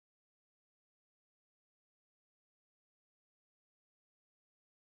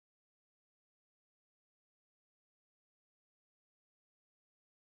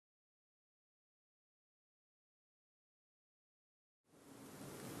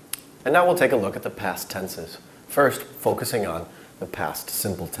And now we'll take a look at the past tenses. First, focusing on the past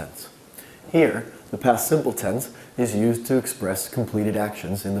simple tense. Here, the past simple tense is used to express completed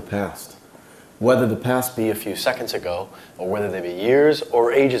actions in the past. Whether the past be a few seconds ago, or whether they be years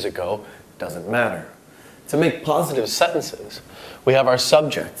or ages ago, doesn't matter. To make positive sentences, we have our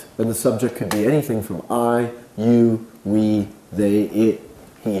subject, and the subject could be anything from I, you, we, they, it,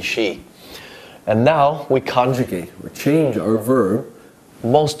 he, she. And now we conjugate or change our verb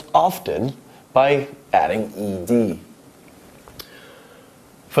most often by adding ed.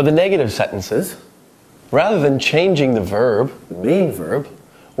 For the negative sentences, rather than changing the verb, the main verb,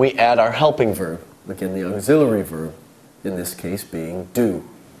 we add our helping verb, again the auxiliary verb, in this case being do.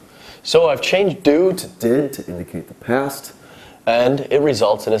 So I've changed do to did to indicate the past, and it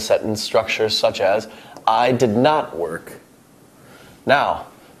results in a sentence structure such as, I did not work. Now,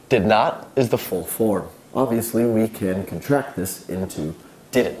 did not is the full form. Obviously, we can contract this into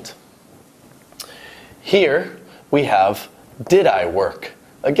didn't. Here, we have did I work.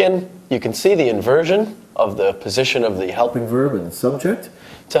 Again, you can see the inversion of the position of the helping verb and the subject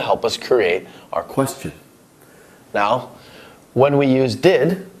to help us create our question. Now, when we use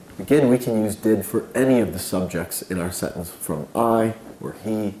did, again, we can use did for any of the subjects in our sentence from I, or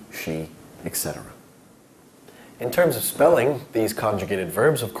he, she, etc. In terms of spelling these conjugated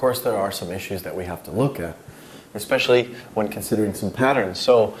verbs, of course, there are some issues that we have to look at, especially when considering some patterns.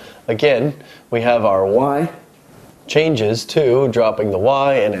 So, again, we have our Y changes to dropping the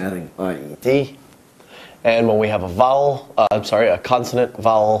Y and adding IED. And when we have a consonant,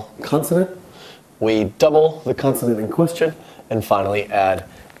 vowel, consonant, we double the consonant in question and finally add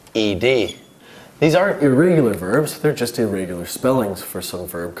ed. These aren't irregular verbs, they're just irregular spellings for some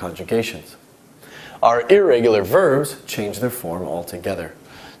verb conjugations. Our irregular verbs change their form altogether.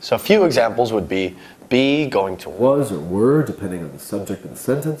 So a few examples would be going to was or were, depending on the subject of the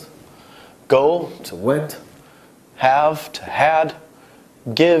sentence, go to went, have to had,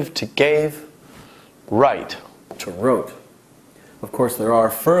 give to gave, write to wrote. Of course, there are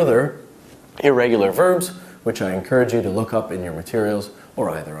further irregular verbs, which I encourage you to look up in your materials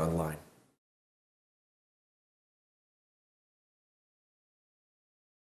or either online.